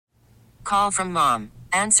call from mom.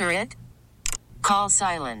 Answer it. Call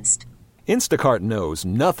silenced. Instacart knows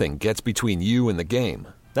nothing gets between you and the game.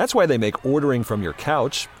 That's why they make ordering from your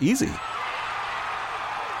couch easy.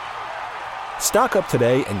 Stock up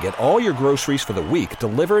today and get all your groceries for the week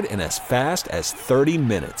delivered in as fast as 30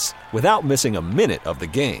 minutes without missing a minute of the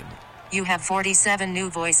game. You have 47 new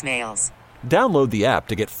voicemails. Download the app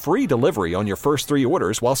to get free delivery on your first 3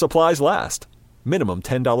 orders while supplies last. Minimum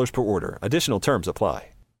 $10 per order. Additional terms apply.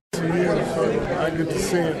 I get to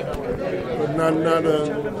see it, but not a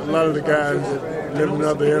lot of the guys that live in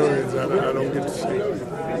other areas, I don't get to see it.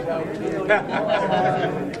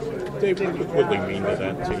 Dave, what did Willie mean to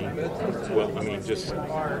that team? Well, I mean, just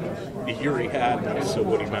the year he had and also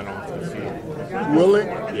what he meant off the field. Willie?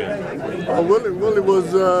 Yeah. Willie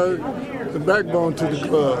was the backbone to the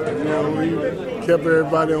club. You know, he kept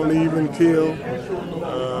everybody on the even keel.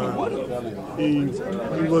 He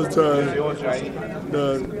was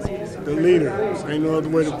the leader. Ain't no other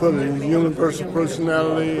way to put it. He's universal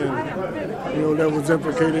personality, and you know that was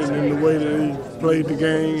implicated in the way that he played the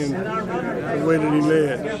game and the way that he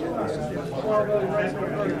led.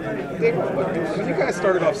 When you guys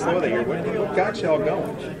started off slow that year, what got y'all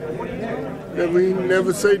going? That we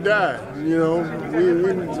never say die. You know, we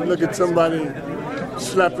look at somebody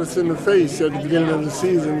slap us in the face at the beginning of the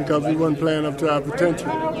season because we wasn't playing up to our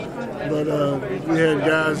potential. But we had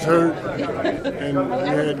guys hurt, and we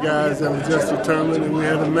had guys that was just determined, and we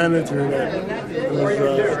had a manager that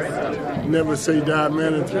was never say die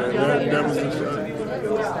manager. And that was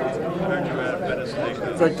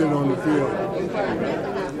affected on the field.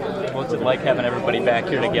 What's it like having everybody back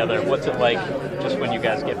here together? What's it like just when you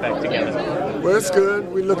guys get back together? Well, it's good.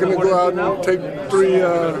 We're looking to go out and take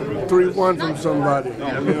 3-1 from somebody.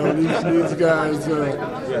 You know, these guys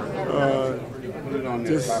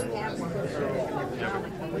just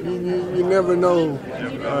you never know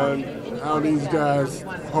how these guys'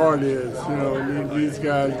 heart is. You know, these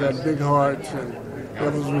guys got big hearts, and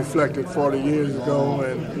that was reflected 40 years ago.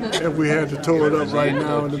 And if we had to tow it up right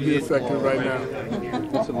now, it'd be affected right now.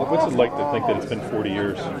 What's it like to think that it's been 40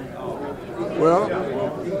 years? Well,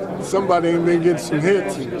 somebody ain't been getting some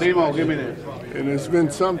hits. And it's been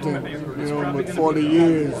something, you know, with 40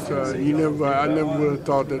 years, I never would have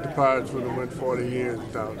thought that the Pirates would have went 40 years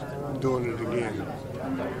without doing it again.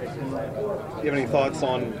 Do you have any thoughts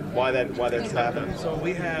on why that's happened? So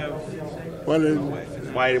we have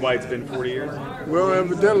why it's been 40 years? Well,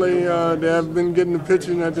 evidently they have been getting the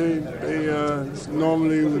pitching that they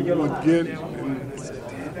normally would get, and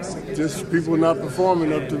just people not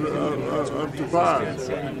performing up to par.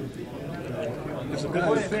 As a guy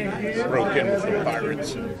that broke in with the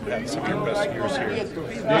Pirates and had some of your best years here,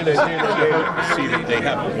 do you see that they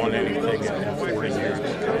haven't won anything in 40 years?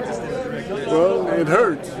 Well, it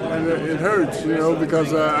hurts. It hurts, you know,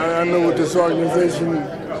 because I know what this organization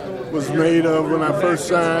was made of when I first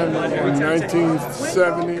signed in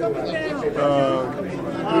 1970. You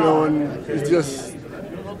know, and it just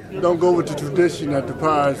don't go with the tradition that the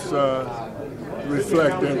Pirates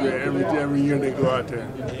reflect every year they go out there.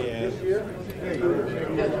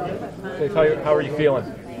 Dave, how are you feeling?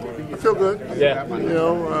 I feel good. Yeah. You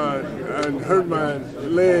know, I hurt my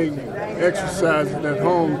leg exercising at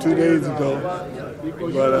home 2 days ago,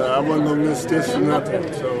 but I wasn't going to miss this for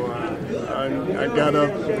nothing. So I got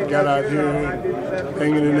up, got out here,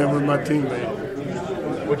 hanging in there with my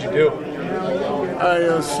teammate. What'd you do?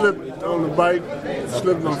 I slipped on the bike,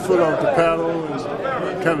 slipped my foot off the paddle,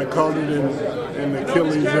 and kind of caught it in the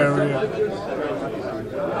Achilles area.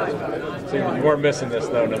 So you weren't missing this,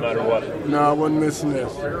 though, no matter what? No, I wasn't missing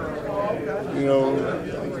this. You know,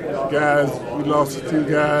 guys, we lost a few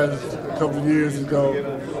guys a couple of years ago,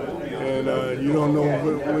 and you don't know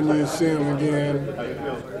when you see them again.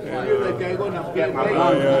 And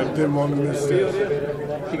I didn't want to miss this.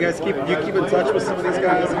 You guys keep in touch with some of these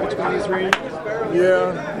guys in between these rings?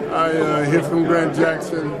 Yeah, I hear from Grant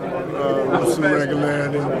Jackson with some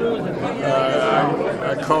regularity.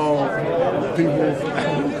 I call people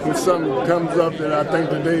when something comes up that I think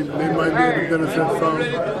that they might be able to benefit from.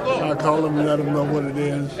 I call them and let them know what it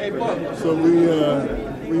is. So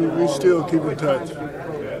we still keep in touch.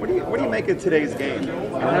 What do you make of today's game?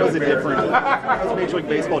 How is it different? How is Major League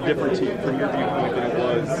Baseball different to you from your viewpoint than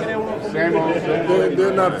it was?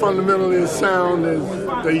 They're not fundamentally as sound as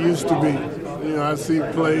they used to be. You know, I see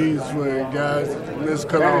plays where guys miss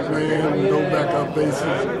cutoff man and go back up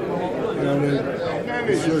bases. You know,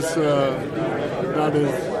 it's just not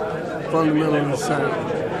as fundamentally sound.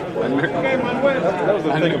 That was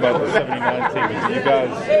the thing about the '79 team is you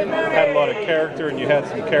guys had a lot of character and you had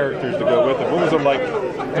some characters to go with it. What was it like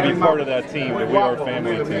to be part of that team, the We Are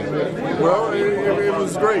Family team? Well, it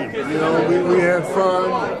was great. You know, we had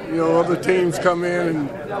fun. You know, other teams come in and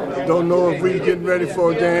don't know if we're getting ready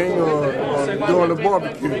for a game or doing a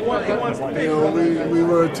barbecue. You know, we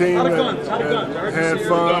were a team that had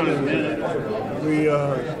fun and we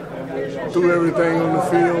threw everything on the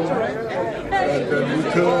field that we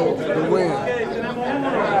could to win.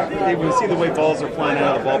 Hey, when you see the way balls are flying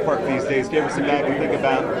out of the ballpark these days, do you ever sit back and think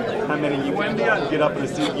about how many you can get up in the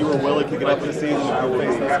season? You or Willie could get up in the season and go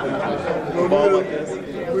face this ball like this?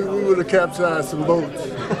 We would have capsized some boats.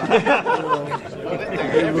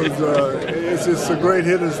 It's just a great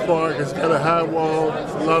hitter's park. It's got a high wall,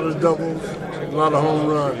 a lot of doubles, a lot of home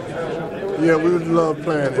runs. Yeah, we would love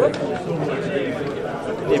playing here.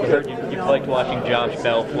 David, heard you've liked watching Josh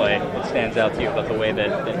Bell play. What stands out to you about the way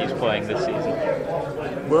that he's playing this season?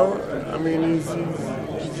 Well, I mean, he's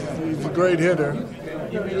a great hitter,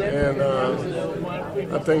 and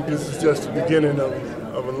I think this is just the beginning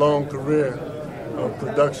of a long career of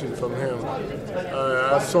production from him.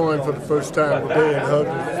 I saw him for the first time today and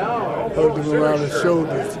hugged him around his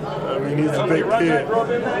shoulders. I mean, he's a big kid, so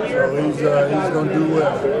he's going to do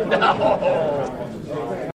well.